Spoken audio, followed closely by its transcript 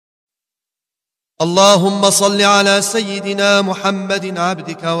اللهم صل على سيدنا محمد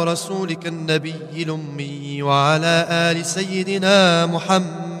عبدك ورسولك النبي الأمي وعلى آل سيدنا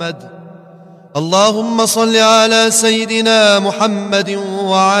محمد. اللهم صل على سيدنا محمد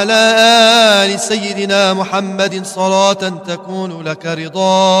وعلى آل سيدنا محمد صلاة تكون لك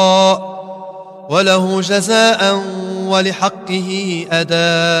رضاء وله جزاء ولحقه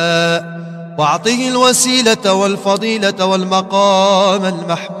أداء، واعطه الوسيلة والفضيلة والمقام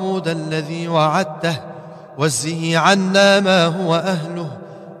المحمود الذي وعدته، واجزه عنا ما هو أهله،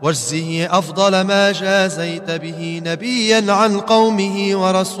 واجزه أفضل ما جازيت به نبيا عن قومه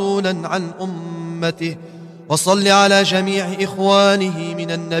ورسولا عن أمته. وصل على جميع إخوانه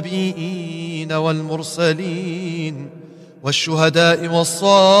من النبيين والمرسلين والشهداء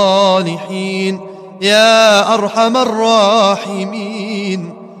والصالحين يا أرحم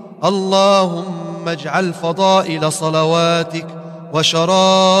الراحمين. اللهم اجعل فضائل صلواتك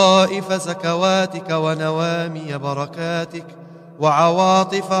وشرائف زكواتك ونوامي بركاتك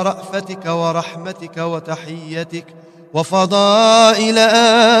وعواطف رأفتك ورحمتك وتحيتك وفضائل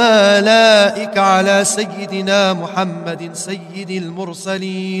آلائك على سيدنا محمد سيد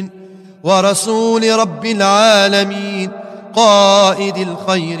المرسلين ورسول رب العالمين، قائد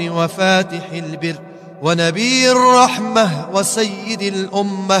الخير وفاتح البر ونبي الرحمة وسيد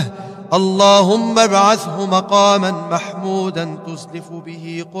الأمة. اللهم ابعثه مقاما محمودا تزلف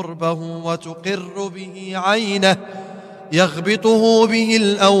به قربه وتقر به عينه، يغبطه به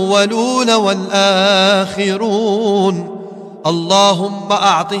الأولون والآخرون. اللهم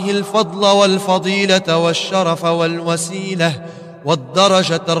أعطه الفضل والفضيلة والشرف والوسيلة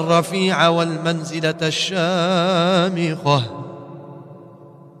والدرجة الرفيعة والمنزلة الشامخة.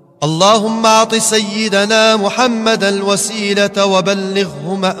 اللهم أعط سيدنا محمد الوسيلة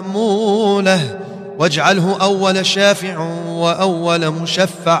وبلغه مأموله، واجعله أول شافع وأول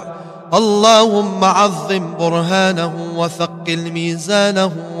مشفع. اللهم عظم برهانه وثقل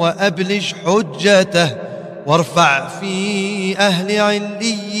ميزانه وأبلج حجته، وارفع في أهل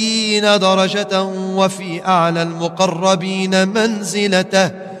عليين درجته وفي أعلى المقربين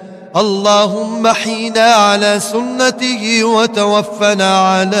منزلته. اللهم احينا على سنته وتوفنا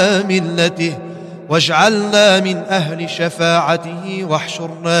على ملته، واجعلنا من أهل شفاعته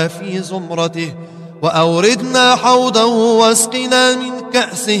واحشرنا في زمرته، وأوردنا حوضه واسقنا من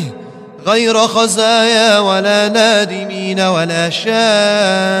كأسه غير خزايا ولا نادمين ولا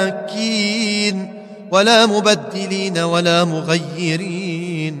شاكين ولا مبدلين ولا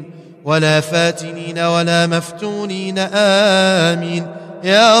مغيرين ولا فاتنين ولا مفتونين. آمين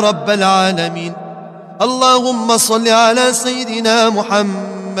يا رب العالمين. اللهم صل على سيدنا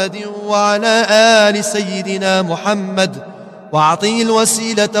محمد وعلى آل سيدنا محمد، واعطه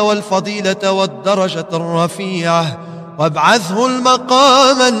الوسيلة والفضيلة والدرجة الرفيعة، وابعثه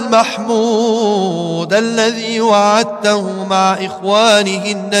المقام المحمود الذي وعدته مع إخوانه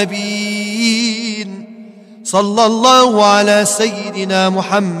النبيين. صلى الله على سيدنا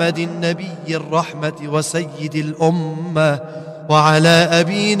محمد النبي الرحمة وسيد الأمة، وعلى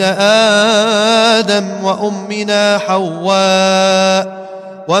أبينا آدم وأمنا حواء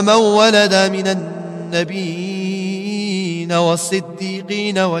ومن ولد من النبيين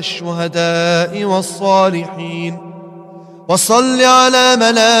والصديقين والشهداء والصالحين. وصل على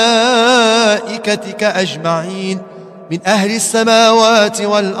ملائكتك أجمعين من أهل السماوات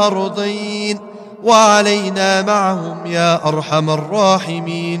والأرضين وعلينا معهم يا أرحم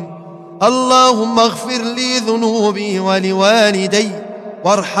الراحمين. اللهم اغفر لي ذنوبي ولوالدي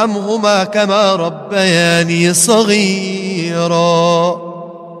وارحمهما كما ربياني صغيرا،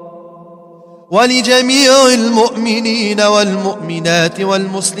 ولجميع المؤمنين والمؤمنات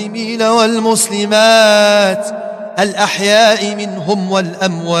والمسلمين والمسلمات الأحياء منهم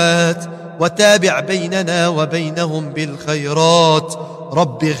والأموات، وتابع بيننا وبينهم بالخيرات.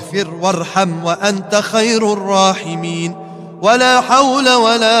 رب اغفر وارحم وأنت خير الراحمين. ولا حول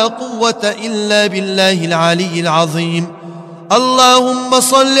ولا قوة إلا بالله العلي العظيم. اللهم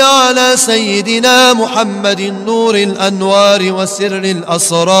صل على سيدنا محمد نور الأنوار وسر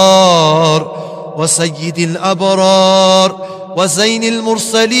الأسرار وسيد الأبرار وزين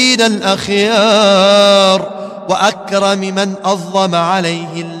المرسلين الأخيار، وأكرم من أظلم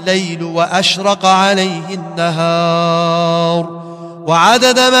عليه الليل وأشرق عليه النهار،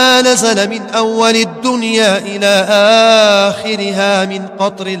 وعدد ما نزل من أول الدنيا إلى آخرها من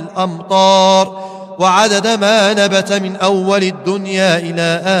قطر الأمطار، وعدد ما نبت من أول الدنيا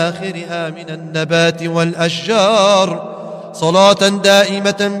إلى آخرها من النبات والأشجار، صلاة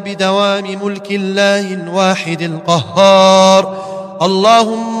دائمة بدوام ملك الله الواحد القهار.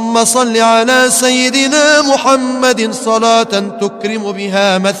 اللهم اللهم صل على سيدنا محمد صلاة تكرم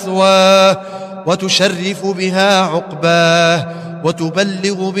بها مثواه وتشرف بها عقباه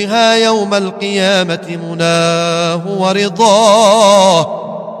وتبلغ بها يوم القيامة مناه ورضاه.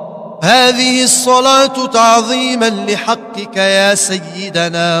 هذه الصلاة تعظيما لحقك يا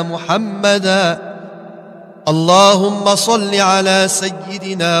سيدنا محمدا. اللهم صل على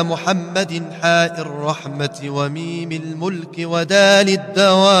سيدنا محمد حاء الرحمة وميم الملك ودال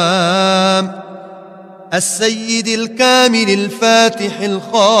الدوام، السيد الكامل الفاتح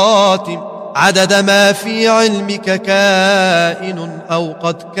الخاتم، عدد ما في علمك كائن أو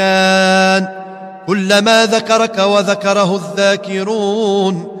قد كان، كلما ذكرك وذكره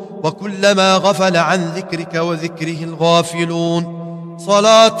الذاكرون، وكلما غفل عن ذكرك وذكره الغافلون.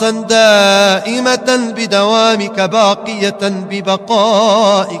 صلاة دائمة بدوامك باقية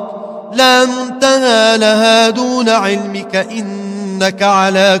ببقائك لا منتهى لها دون علمك، إنك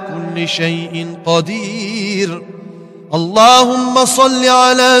على كل شيء قدير. اللهم صل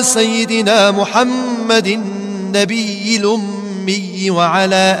على سيدنا محمد النبي الأمي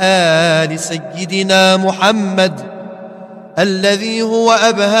وعلى آل سيدنا محمد الذي هو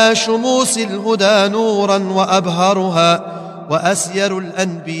أبهى شموس الهدى نورا وأبهرها، وأسير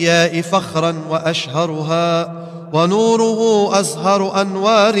الأنبياء فخرا وأشهرها، ونوره أزهر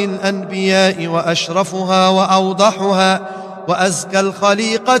أنوار الأنبياء وأشرفها وأوضحها، وأزكى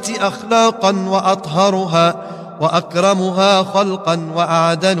الخليقة أخلاقا وأطهرها، وأكرمها خلقا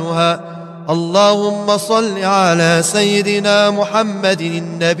وأعدلها. اللهم صل على سيدنا محمد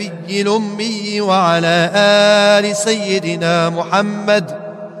النبي الأمي وعلى آل سيدنا محمد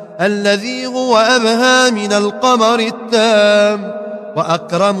الذي هو أبهى من القمر التام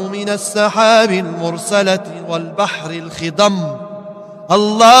وأكرم من السحاب المرسلة والبحر الخضم.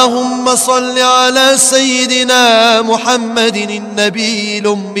 اللهم صل على سيدنا محمد النبي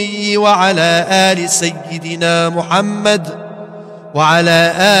الأمي وعلى آل سيدنا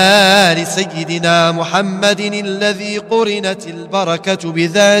محمد الذي قرنت البركة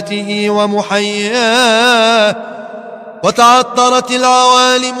بذاته ومحياه، وتعطرت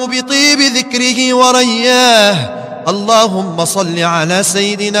العوالم بطيب ذكره ورياه. اللهم صل على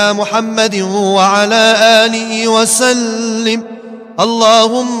سيدنا محمد وعلى آله وسلم.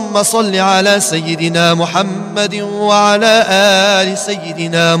 اللهم صل على سيدنا محمد وعلى آل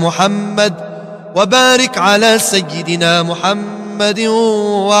سيدنا محمد، وبارك على سيدنا محمد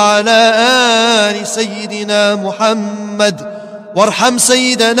وعلى آل سيدنا محمد، وارحم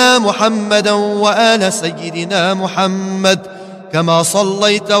سيدنا محمدا وآل سيدنا محمد كما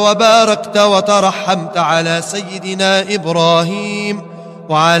صليت وباركت وترحمت على سيدنا إبراهيم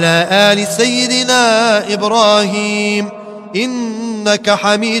وعلى آل سيدنا إبراهيم إنك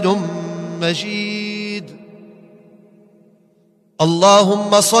حميد مجيد.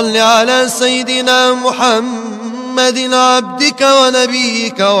 اللهم صل على سيدنا محمد عبدك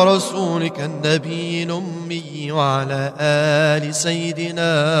ونبيك ورسولك النبي الأمي وعلى آل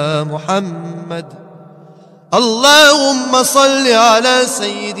سيدنا محمد. اللهم صل على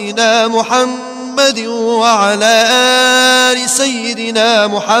سيدنا محمد وعلى آل سيدنا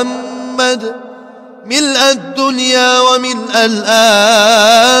محمد ملء الدنيا وملء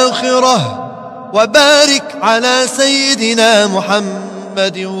الآخرة، وبارك على سيدنا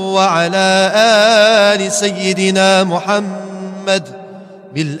محمد وعلى آل سيدنا محمد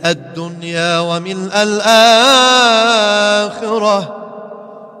ملء الدنيا وملء الآخرة،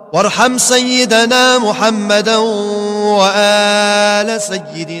 وارحم سيدنا محمدا وآل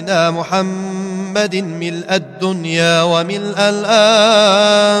سيدنا محمد ملء الدنيا وملء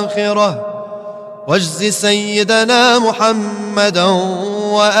الآخرة، واجز سيدنا محمدا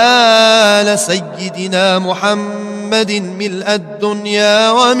وآل سيدنا محمد ملء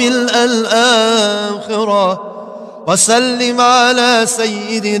الدنيا وملء الآخرة، وسلم على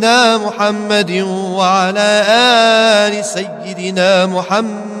سيدنا محمد وعلى آل سيدنا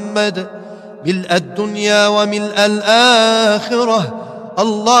محمد ملء الدنيا وملء الآخرة.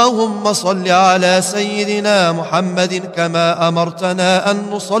 اللهم صل على سيدنا محمد كما أمرتنا أن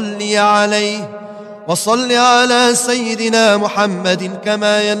نصلي عليه، وصل على سيدنا محمد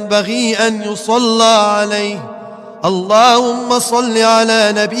كما ينبغي أن يصلى عليه. اللهم صل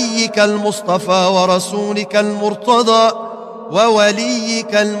على نبيك المصطفى ورسولك المرتضى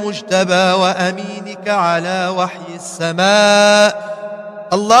ووليك المجتبى وأمينك على وحي السماء.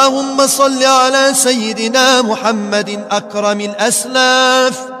 اللهم صل على سيدنا محمد أكرم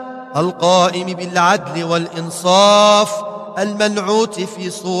الأسلاف القائم بالعدل والإنصاف، المنعوت في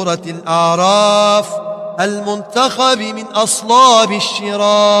سورة الأعراف، المنتخب من أصلاب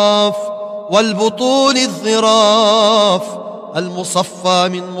الشراف والبطون الظراف، المصفى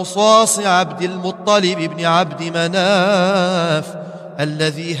من مصاص عبد المطلب بن عبد مناف،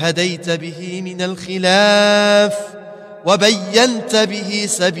 الذي هديت به من الخلاف وبينت به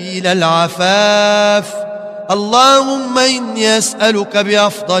سبيل العفاف. اللهم إني أسألك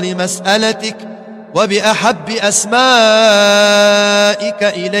بأفضل مسألتك وبأحب أسمائك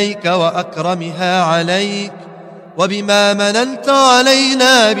إليك وأكرمها عليك، وبما مننت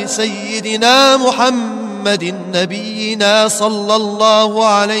علينا بسيدنا محمد نبينا صلى الله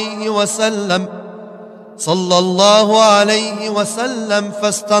عليه وسلم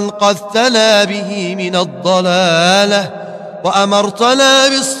فاستنقذتنا به من الضلالة وأمرتنا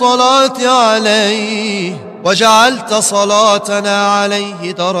بالصلاة عليه، وجعلت صلاتنا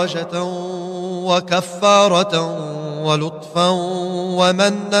عليه درجة وكفارة ولطفا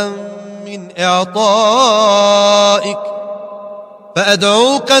ومنا من إعطائك.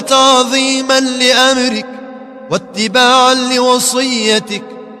 فأدعوك تعظيما لأمرك واتباعا لوصيتك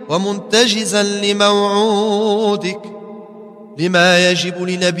ومنتجزا لموعودك، لما يجب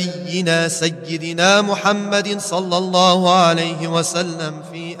لنبينا سيدنا محمد صلى الله عليه وسلم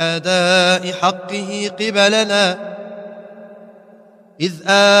في أداء حقه قبلنا، إذ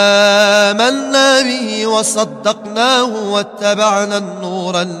آمنا به وصدقناه واتبعنا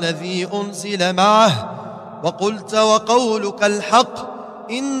النور الذي أنزل معه، وقلت وقولك الحق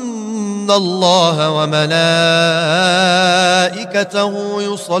إن الله وملائكته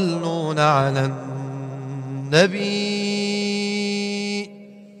يصلون على النبي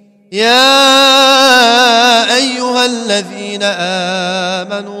يا أيها الذين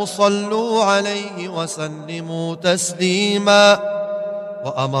آمنوا صلوا عليه وسلموا تسليما.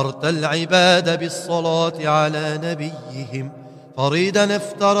 وأمرت العباد بالصلاة على نبيهم فريدا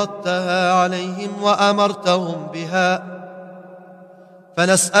افترضتها عليهم وأمرتهم بها،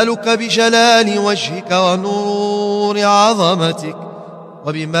 فنسألك بجلال وجهك ونور عظمتك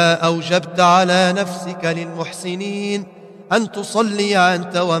وبما أوجبت على نفسك للمحسنين أن تصلي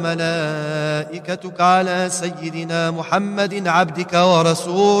أنت وملائكتك على سيدنا محمد عبدك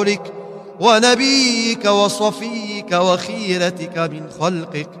ورسولك ونبيك وصفيك وخيرتك من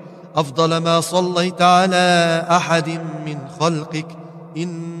خلقك، أفضل ما صليت على أحد من خلقك،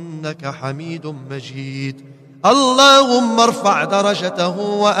 إنك حميد مجيد. اللهم ارفع درجته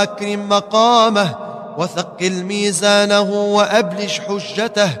وأكرم مقامه وثقل ميزانه وأبلج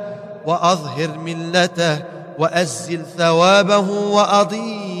حجته وأظهر ملته وأزل ثوابه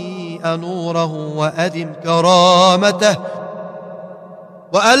وأضيء نوره وأدم كرامته،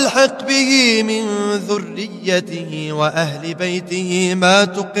 وألحق به من ذريته وأهل بيته ما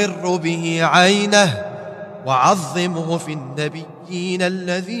تقر به عينه، وعظمه في النبيين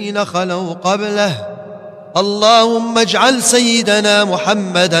الذين خلوا قبله. اللهم اجعل سيدنا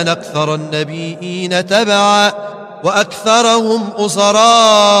محمدا أكثر النبيين تبعا وأكثرهم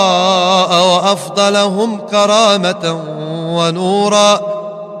أسراء وأفضلهم كرامة ونورا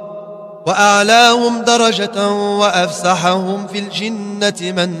وأعلاهم درجة وأفسحهم في الجنة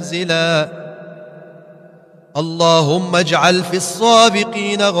منزلا. اللهم اجعل في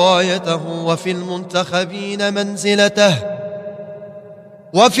السابقين غايته وفي المنتخبين منزلته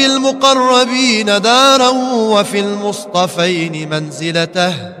وفي المقربين دارا وفي المصطفين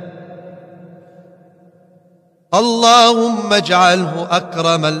منزلته. اللهم اجعله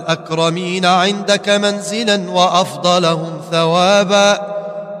أكرم الأكرمين عندك منزلا وأفضلهم ثوابا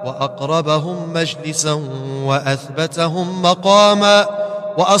وأقربهم مجلسا وأثبتهم مقاما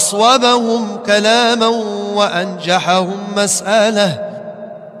وأصوبهم كلاما وأنجحهم مسألة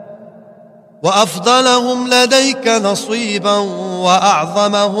وأفضلهم لديك نصيبا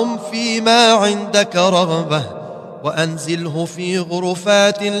وأعظمهم فيما عندك رغبة، وأنزله في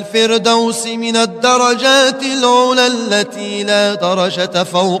غرفات الفردوس من الدرجات العلى التي لا درجة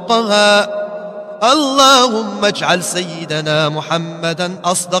فوقها. اللهم اجعل سيدنا محمدا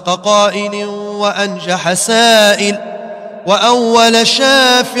أصدق قائل وأنجح سائل وأول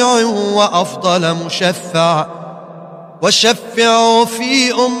شافع وأفضل مشفع، وشفع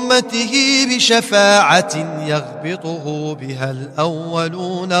في أمته بشفاعة يغبطه بها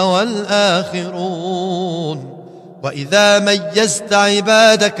الأولون والآخرون. وإذا ميزت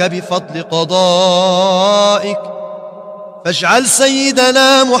عبادك بفضل قضائك فاجعل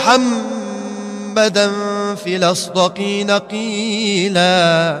سيدنا محمدا في الأصدقين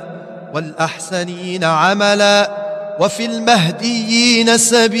قيلا والأحسنين عملا وفي المهديين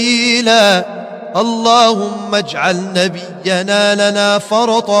سبيلا. اللهم اجعل نبينا لنا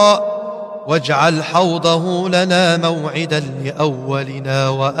فرطا واجعل حوضه لنا موعدا لأولنا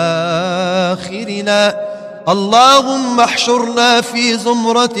وآخرنا. اللهم احشرنا في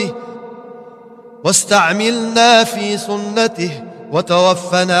زمرته واستعملنا في سنته،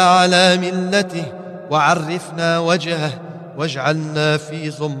 وتوفنا على ملته، وعرفنا وجهه، واجعلنا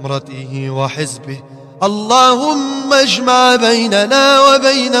في زمرته وحزبه. اللهم اجمع بيننا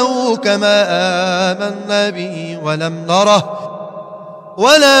وبينه كما آمنا به ولم نره،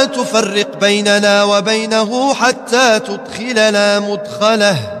 ولا تفرق بيننا وبينه حتى تدخلنا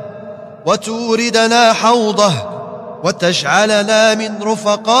مدخله، وتوردنا حوضه، وتجعلنا من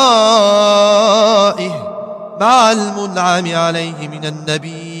رفقائه مع المنعم عليه من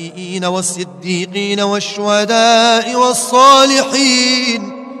النبيين والصديقين والشهداء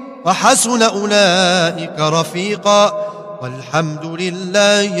والصالحين، وحسن أولئك رفيقا، والحمد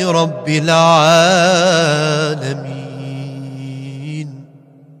لله رب العالمين.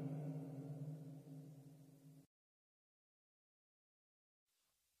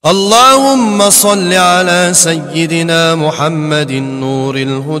 اللهم صل على سيدنا محمد نور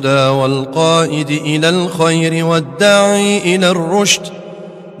الهدى والقائد إلى الخير والداعي إلى الرشد،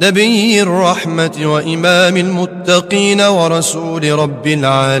 نبي الرحمة وإمام المتقين ورسول رب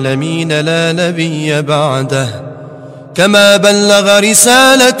العالمين لا نبي بعده، كما بلغ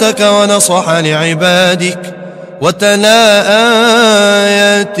رسالتك ونصح لعبادك وتلا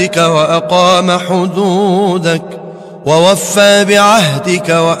آياتك وأقام حدودك ووفى بعهدك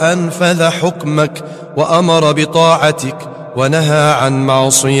وأنفذ حكمك وأمر بطاعتك ونهى عن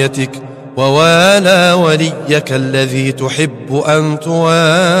معصيتك، ووالى وليك الذي تحب أن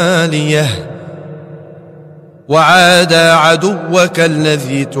تواليه، وعادى عدوك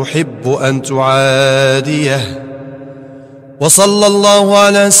الذي تحب أن تعاديه. وصلى الله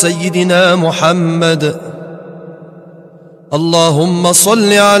على سيدنا محمد. اللهم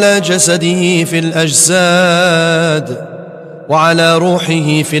صل على جسده في الأجساد، وعلى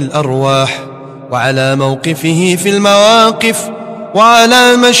روحه في الأرواح، وعلى موقفه في المواقف،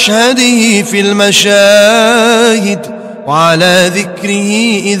 وعلى مشهده في المشاهد، وعلى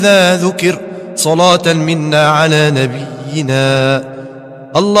ذكره إذا ذكر، صلاة منا على نبينا.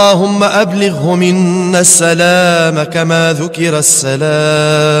 اللهم أبلغه منا السلام كما ذكر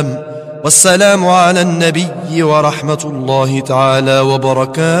السلام، والسلام على النبي ورحمة الله تعالى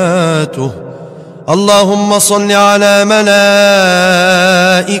وبركاته. اللهم صل على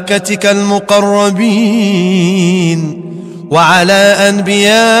ملائكتك المقربين، وعلى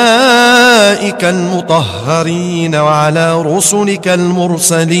أنبيائك المطهرين، وعلى رسلك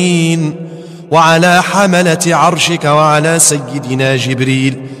المرسلين، وعلى حملة عرشك، وعلى سيدنا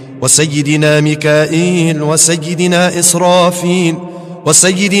جبريل وسيدنا ميكائيل وسيدنا إسرافيل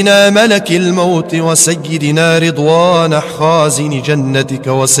وسيدنا ملك الموت وسيدنا رضوان خازن جنتك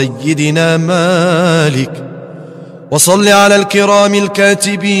وسيدنا مالك. وصل على الكرام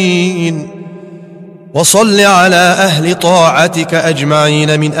الكاتبين، وصل على أهل طاعتك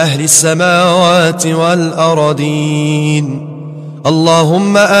أجمعين من أهل السماوات والأرضين.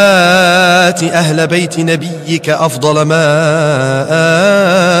 اللهم آت أهل بيت نبيك أفضل ما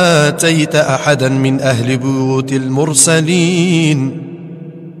آتيت أحدا من أهل بيوت المرسلين،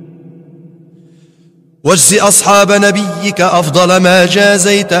 واجز أصحاب نبيك أفضل ما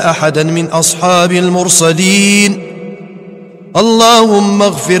جازيت أحدا من أصحاب المرسلين. اللهم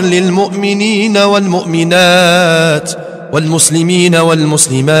اغفر للمؤمنين والمؤمنات والمسلمين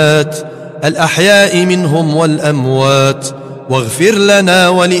والمسلمات الأحياء منهم والأموات، واغفر لنا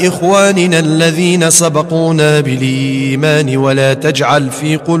ولإخواننا الذين سبقونا بالإيمان، ولا تجعل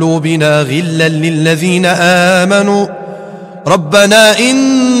في قلوبنا غلا للذين آمنوا ربنا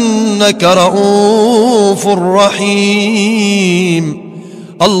إنك رؤوف رحيم.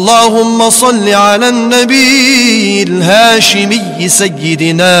 اللهم صل على النبي الهاشمي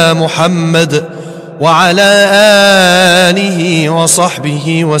سيدنا محمد وعلى آله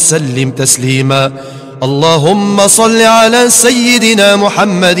وصحبه وسلم تسليما. اللهم صل على سيدنا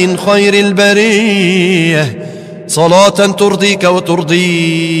محمد خير البرية صلاة ترضيك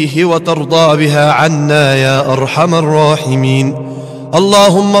وترضيه وترضى بها عنا يا أرحم الراحمين.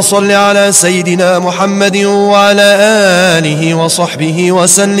 اللهم صل على سيدنا محمد وعلى آله وصحبه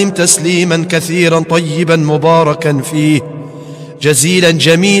وسلم تسليما كثيرا طيبا مباركا فيه، جزيلا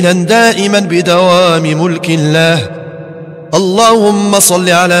جميلا دائما بدوام ملك الله. اللهم صل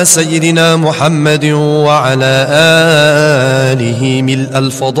على سيدنا محمد وعلى آله ملء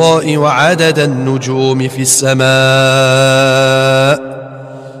الفضاء وعدد النجوم في السماء،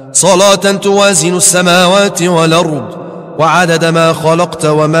 صلاة توازن السماوات والأرض وعدد ما خلقت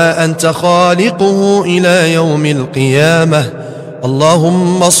وما أنت خالقه إلى يوم القيامة.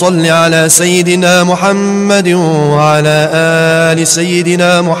 اللهم صل على سيدنا محمد وعلى آل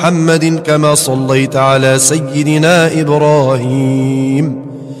سيدنا محمد كما صليت على سيدنا إبراهيم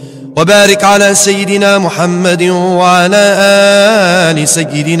وبارك على سيدنا محمد وعلى آل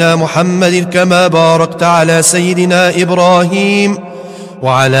سيدنا محمد كما باركت على سيدنا إبراهيم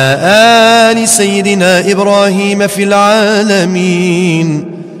وعلى آل سيدنا إبراهيم في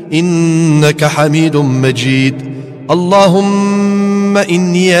العالمين إنك حميد مجيد. اللهم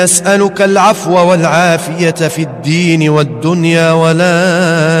إني أسألك العفو والعافية في الدين والدنيا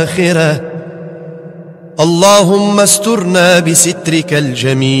والآخرة. اللهم استرنا بسترك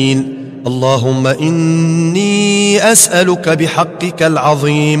الجميل. اللهم إني أسألك بحقك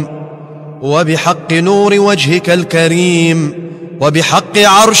العظيم وبحق نور وجهك الكريم وبحق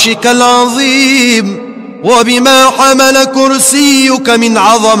عرشك العظيم وبما حمل كرسيك من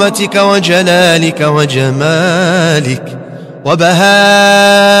عظمتك وجلالك وجمالك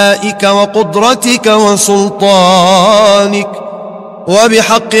وبهائك وقدرتك وسلطانك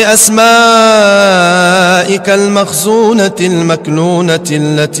وبحق أسمائك المخزونة المكنونة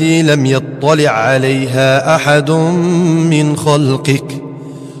التي لم يطلع عليها أحد من خلقك.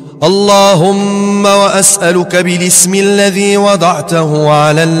 اللهم وأسألك بالاسم الذي وضعته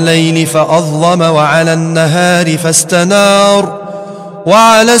على الليل فأظلم وعلى النهار فاستنار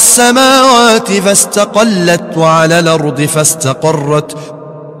وعلى السماوات فاستقلت وعلى الأرض فاستقرت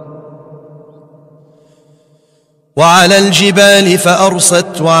وعلى الجبال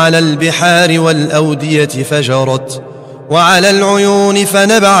فأرست وعلى البحار والأودية فجرت وعلى العيون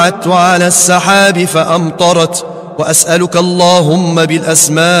فنبعت وعلى السحاب فأمطرت. وأسألك اللهم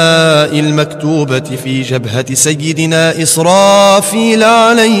بالأسماء المكتوبة في جبهة سيدنا إسرافيل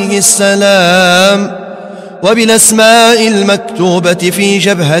عليه السلام وبالأسماء المكتوبة في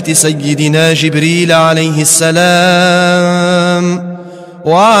جبهة سيدنا جبريل عليه السلام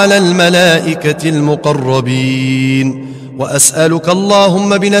وعلى الملائكة المقربين. وأسألك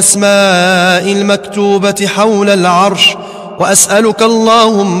اللهم بالأسماء المكتوبة حول العرش وأسألك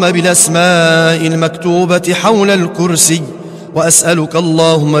اللهم بالأسماء المكتوبة حول الكرسي وأسألك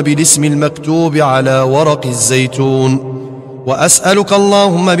اللهم بالاسم المكتوب على ورق الزيتون وأسألك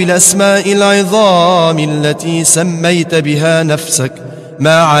اللهم بالأسماء العظام التي سميت بها نفسك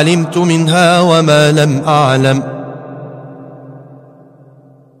ما علمت منها وما لم أعلم